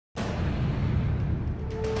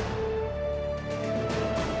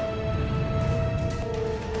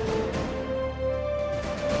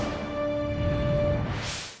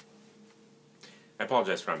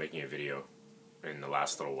apologize for not making a video in the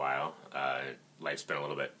last little while. Life's been a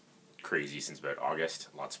little bit crazy since about August.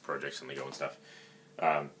 Lots of projects on the go and stuff.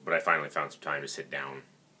 But I finally found some time to sit down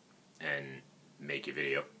and make a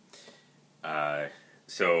video.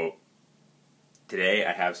 So today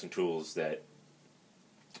I have some tools that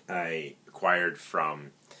I acquired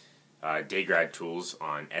from Daedrad Tools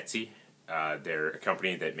on Etsy. They're a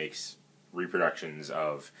company that makes reproductions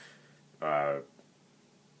of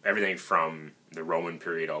everything from the Roman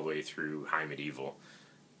period all the way through high medieval,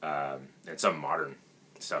 and some modern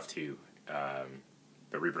stuff too,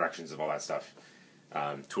 but reproductions of all that stuff,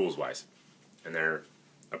 tools wise, and they're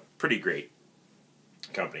a pretty great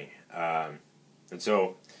company. And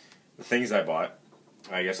so the things I bought,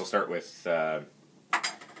 I guess I'll start with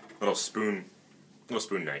little spoon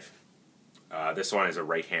knife. This one is a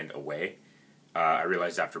right hand away. I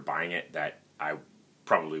realized after buying it that I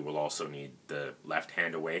probably will also need the left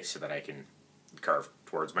hand away so that I can carve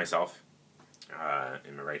towards myself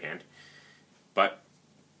in my right hand. But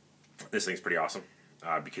this thing's pretty awesome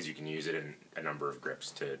because you can use it in a number of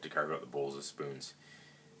grips to carve out the bowls of spoons.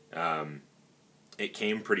 It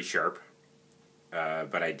came pretty sharp,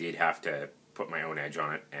 but I did have to put my own edge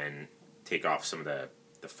on it and take off some of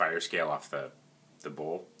the fire scale off the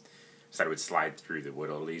bowl so that it would slide through the wood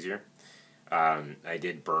a little easier. I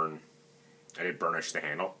did burnish the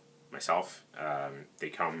handle myself. They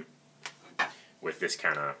come with this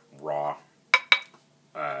kind of raw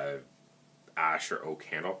ash or oak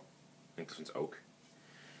handle. I think this one's oak.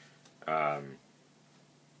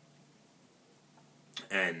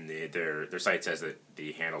 And their site says that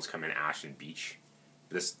the handles come in ash and beech.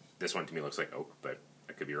 This one to me looks like oak, but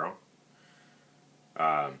I could be wrong.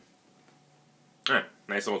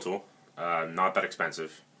 Nice little tool. Not that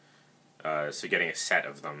expensive. So getting a set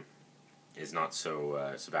of them is not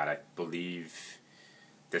so bad. I believe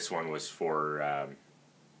this one was for I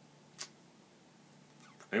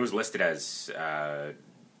think it was listed as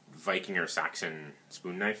Viking or Saxon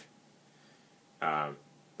spoon knife,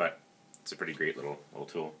 but it's a pretty great little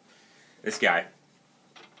tool. This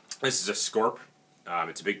is a Scorp.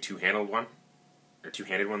 It's a big two-handed one.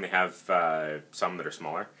 They have some that are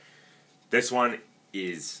smaller. This one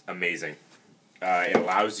is amazing. It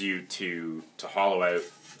allows you to hollow out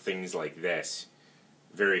things like this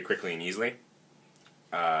very quickly and easily,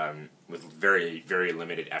 with very, very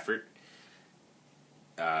limited effort.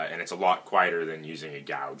 And it's a lot quieter than using a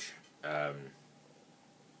gouge. I'm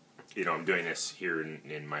doing this here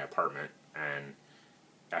in my apartment, and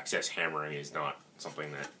excess hammering is not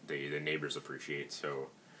something that the neighbors appreciate. So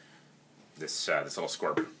this little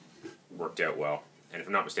Scorp worked out well. And if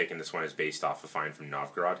I'm not mistaken, this one is based off a find from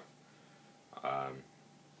Novgorod.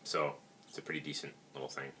 So it's a pretty decent little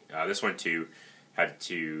thing. This one too had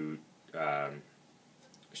to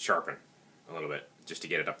sharpen a little bit just to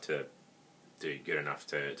get it up to good enough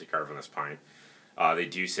to carve on this pine. They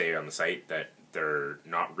do say on the site that they're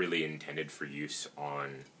not really intended for use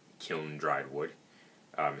on kiln dried wood.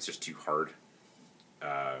 It's just too hard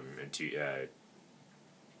and too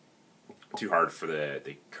hard for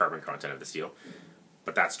the carbon content of the steel.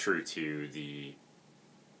 But that's true to the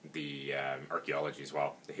archaeology as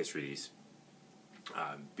well, the history of these,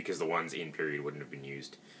 because the ones in period wouldn't have been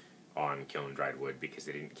used on kiln dried wood because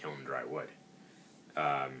they didn't kiln dry wood.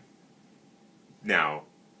 Now,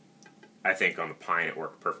 I think on the pine it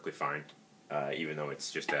worked perfectly fine, even though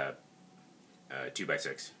it's just a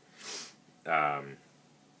 2x6, and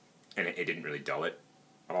it didn't really dull it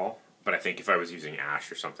at all. But I think if I was using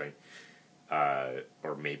ash or something,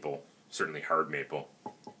 or maple, certainly hard maple,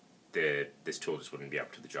 this tool just wouldn't be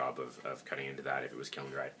up to the job of cutting into that if it was kiln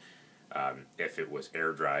dried. If it was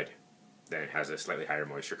air dried, then it has a slightly higher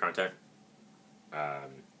moisture content. I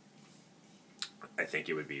think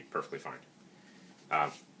it would be perfectly fine.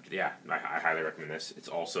 Yeah, I highly recommend this. It's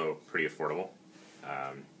also pretty affordable.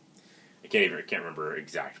 I can't remember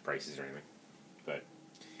exact prices or anything, but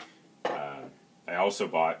I also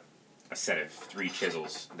bought a set of 3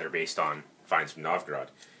 chisels that are based on finds from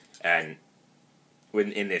Novgorod, and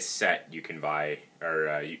in this set you can buy,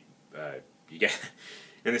 or you get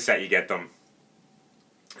in this set you get them,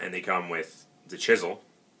 and they come with the chisel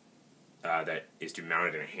that is to mount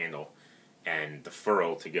it in a handle, and the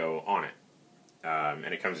ferrule to go on it,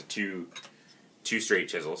 and it comes with two straight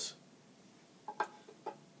chisels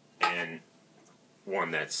and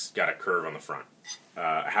one that's got a curve on the front.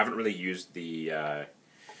 I haven't really used the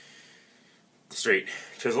straight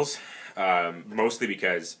chisels, mostly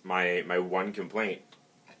because my one complaint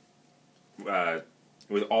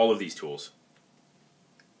with all of these tools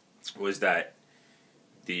was that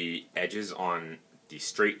the edges on the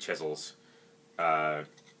straight chisels, when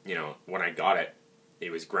I got it,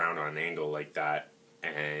 it was ground on an angle like that,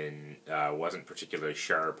 and wasn't particularly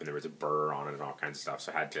sharp, and there was a burr on it and all kinds of stuff.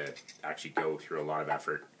 So I had to actually go through a lot of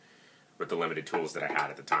effort with the limited tools that I had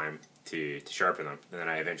at the time to sharpen them. And then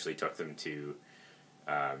I eventually took them to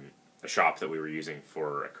a shop that we were using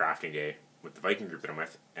for a crafting day with the Viking group that I'm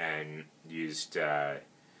with, and used a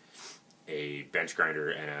bench grinder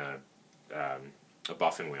and a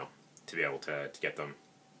buffing wheel to be able to get them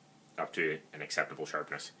up to an acceptable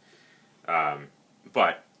sharpness.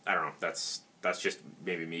 But I don't know. That's just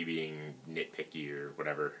maybe me being nitpicky or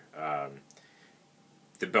whatever.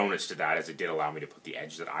 The bonus to that is it did allow me to put the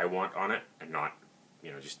edge that I want on it, and not,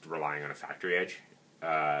 just relying on a factory edge.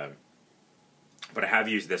 But I have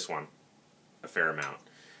used this one a fair amount.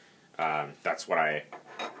 That's what I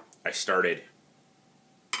started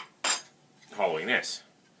hollowing this.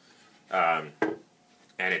 And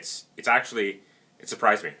it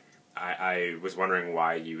surprised me. I was wondering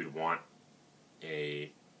why you would want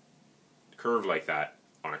a curve like that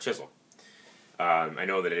on a chisel. I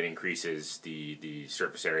know that it increases the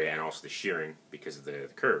surface area and also the shearing because of the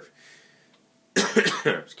curve.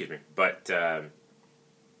 Excuse me. But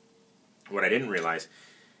what I didn't realize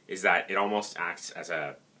is that it almost acts as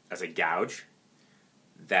a gouge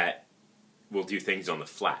that will do things on the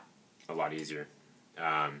flat a lot easier.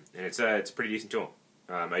 And it's a pretty decent tool.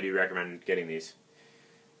 I do recommend getting these.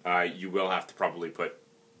 You will have to probably put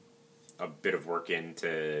a bit of work in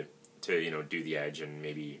to do the edge, and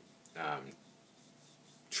maybe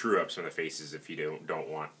true up some of the faces if you don't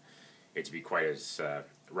want it to be quite as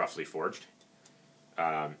roughly forged.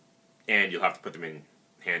 And you'll have to put them in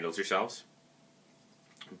handles yourselves,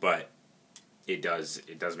 but it does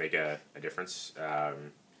make a difference.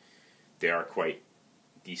 They are quite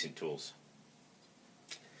decent tools.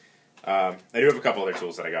 I do have a couple other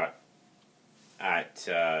tools that I got at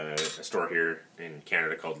a store here in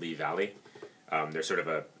Canada called Lee Valley. They're sort of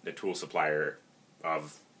a tool supplier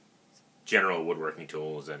of general woodworking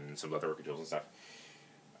tools and some leatherworking tools and stuff.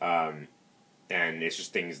 And it's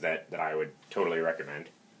just things that I would totally recommend.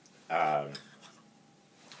 I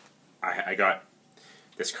got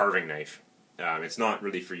this carving knife. It's not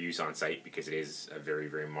really for use on site because it is a very,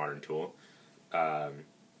 very modern tool.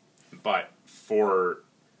 But for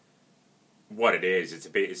what it is,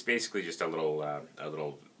 it's basically just a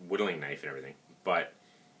little whittling knife and everything. But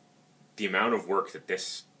the amount of work that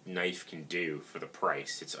this knife can do for the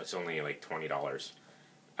price, it's only like $20,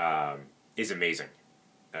 is amazing.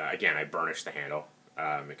 Again, I burnished the handle.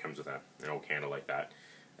 It comes with an oak handle like that.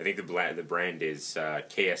 I think the brand is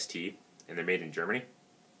KST, and they're made in Germany.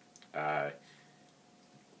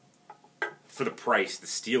 For the price, the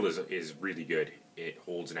steel is really good. It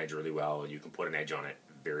holds an edge really well. You can put an edge on it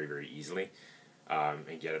very, very easily,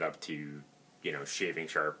 and get it up to shaving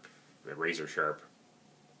sharp, razor sharp,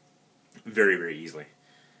 very, very easily.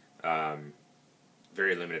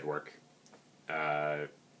 Very limited work.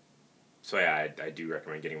 So yeah, I do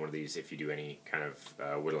recommend getting one of these if you do any kind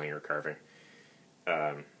of whittling or carving.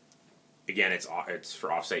 Again, it's for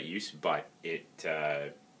offsite use, but it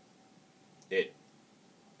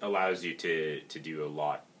allows you to do a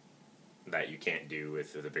lot that you can't do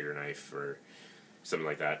with a bigger knife or something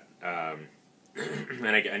like that. And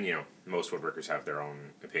most woodworkers have their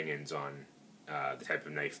own opinions on the type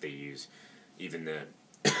of knife they use, even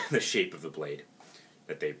the shape of the blade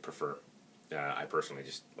that they prefer. I personally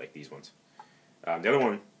just like these ones.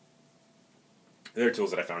 The other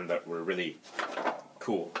tools that I found that were really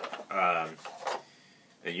cool and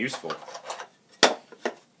useful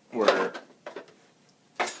were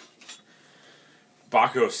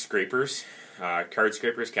Baco scrapers, card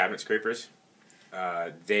scrapers, cabinet scrapers.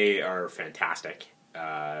 They are fantastic,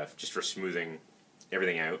 just for smoothing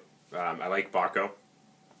everything out. I like Baco,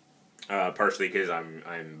 partially because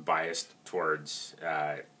I'm biased towards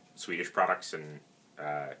Swedish products and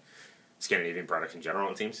Scandinavian products in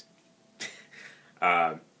general, it seems.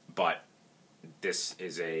 But this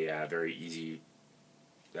is a very easy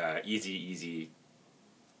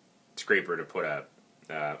scraper to put a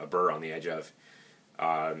burr on the edge of,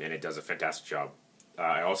 and it does a fantastic job.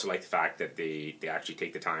 I also like the fact that they actually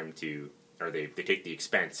take the time they take the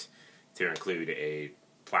expense to include a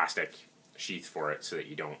plastic sheath for it so that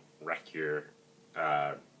you don't wreck your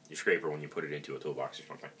scraper when you put it into a toolbox or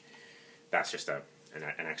something. That's just an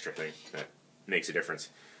extra thing that makes a difference.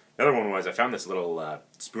 The other one was I found this little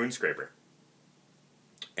spoon scraper,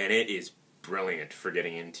 and it is brilliant for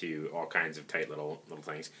getting into all kinds of tight little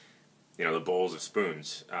things. The bowls of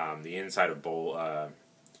spoons, the inside of bowl,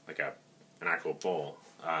 like an actual bowl,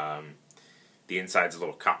 the insides of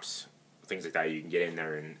little cups, things like that. You can get in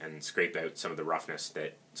there and scrape out some of the roughness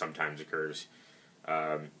that sometimes occurs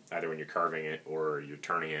either when you're carving it or you're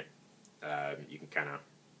turning it. You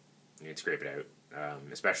can scrape it out,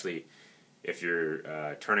 especially if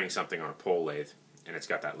you're turning something on a pole lathe and it's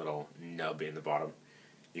got that little nub in the bottom.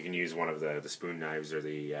 You can use one of the spoon knives or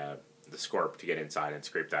the scorp to get inside and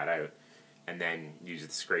scrape that out, and then use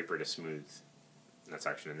the scraper to smooth that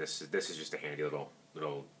section. And this is just a handy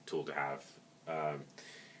little tool to have.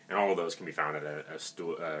 And all of those can be found at a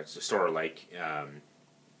store like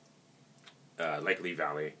Lee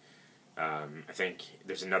Valley. I think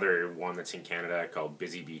there's another one that's in Canada called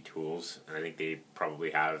Busy Bee Tools, and I think they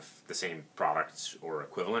probably have the same products or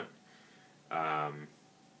equivalent. Other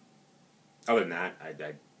than that, I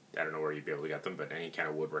don't know where you'd be able to get them, but any kind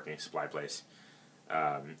of woodworking supply place.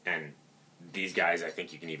 And these guys, I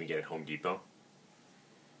think you can even get at Home Depot.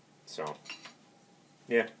 So,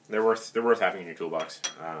 yeah, they're worth having in your toolbox,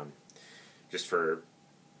 just for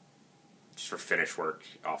finish work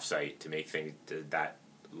off-site to make things that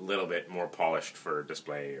little bit more polished for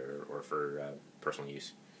display or for personal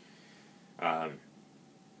use.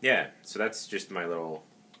 Yeah, so that's just my little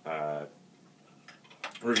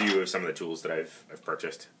review of some of the tools that I've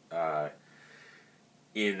purchased.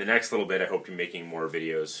 In the next little bit, I hope to be making more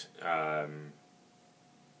videos. I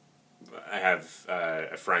have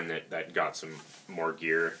a friend that got some more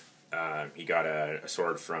gear. He got a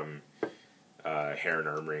sword from Heron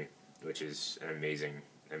Armory, which is an amazing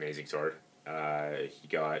sword. He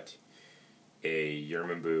got a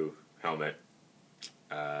Yermambu helmet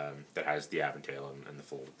that has the Aventail and the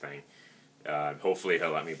full thing. Hopefully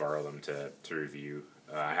he'll let me borrow them to review.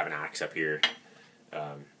 I have an axe up here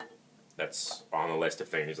that's on the list of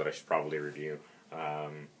things that I should probably review.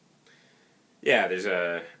 Yeah, there's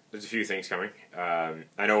a few things coming.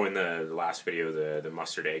 I know in the last video, the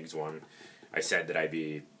mustard eggs one, I said that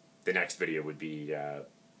the next video would be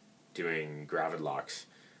doing gravid locks.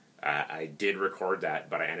 I did record that,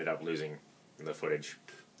 but I ended up losing the footage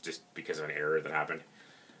just because of an error that happened.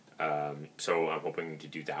 So I'm hoping to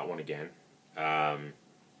do that one again. I'm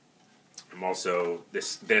also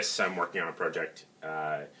I'm working on a project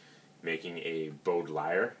making a bowed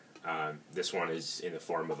lyre. This one is in the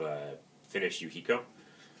form of a finished Yuhiko,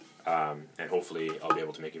 and hopefully I'll be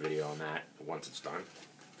able to make a video on that once it's done.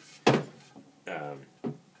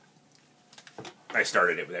 I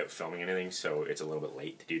started it without filming anything, so it's a little bit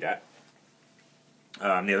late to do that.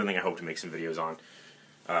 The other thing I hope to make some videos on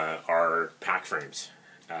are pack frames.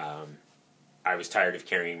 I was tired of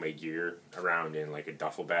carrying my gear around in like a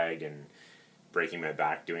duffel bag and breaking my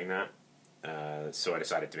back doing that. So I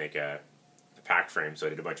decided to make a pack frame, so I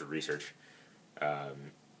did a bunch of research.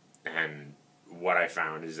 And what I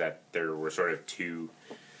found is that there were sort of two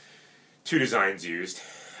designs used.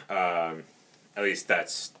 At least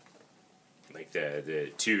that's like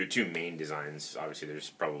the two main designs. Obviously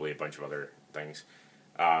there's probably a bunch of other things.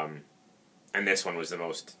 And this one was the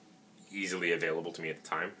most easily available to me at the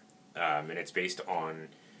time. And it's based on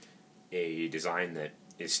a design that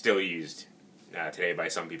is still used today by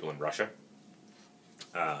some people in Russia.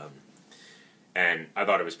 And I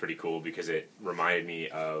thought it was pretty cool because it reminded me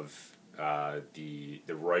of the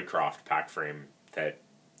Roycroft pack frame that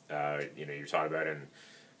you're taught about in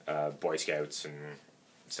Boy Scouts and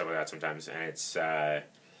stuff like that sometimes. And it's that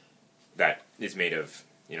is made of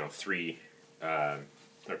three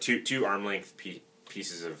or two arm length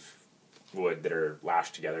pieces of wood that are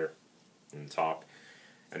lashed together in the top,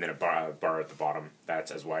 and then a bar at the bottom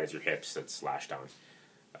that's as wide as your hips that's lashed down.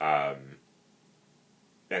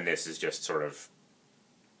 And this is just sort of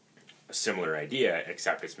a similar idea,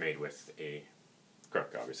 except it's made with a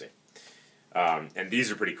crook, obviously. And these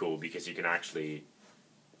are pretty cool because you can actually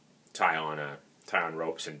tie on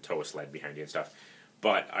ropes and tow a sled behind you and stuff.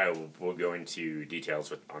 But I will go into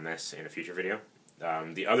details on this in a future video.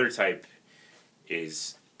 The other type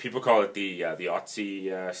is, people call it the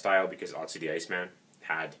Otzi style because Otzi the Iceman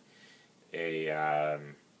had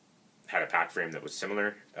a pack frame that was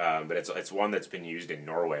similar, but it's one that's been used in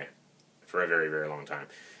Norway for a very, very long time,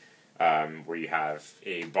 where you have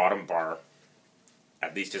a bottom bar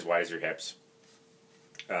at least as wide as your hips.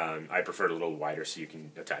 I prefer it a little wider so you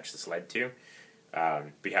can attach the sled to.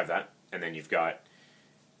 But you have that, and then you've got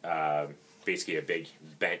basically a big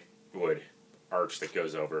bent wood arch that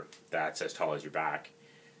goes over that's as tall as your back,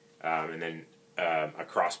 and then a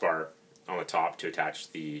crossbar on the top to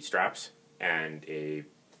attach the straps, and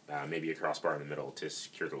maybe a crossbar in the middle to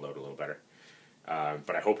secure the load a little better.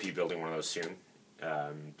 But I hope to be building one of those soon,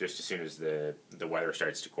 just as soon as the weather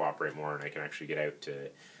starts to cooperate more and I can actually get out to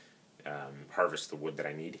harvest the wood that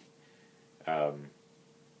I need.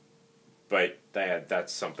 But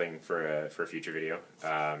that's something for a future video.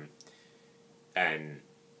 And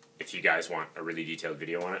if you guys want a really detailed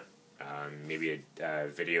video on it, maybe a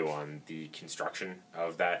video on the construction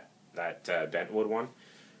of that bentwood one,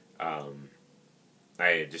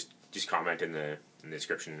 I just comment in the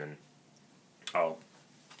description and I'll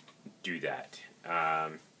do that.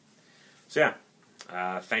 So yeah,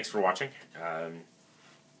 thanks for watching,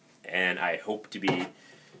 and I hope to be,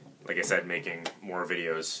 like I said, making more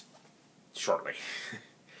videos shortly.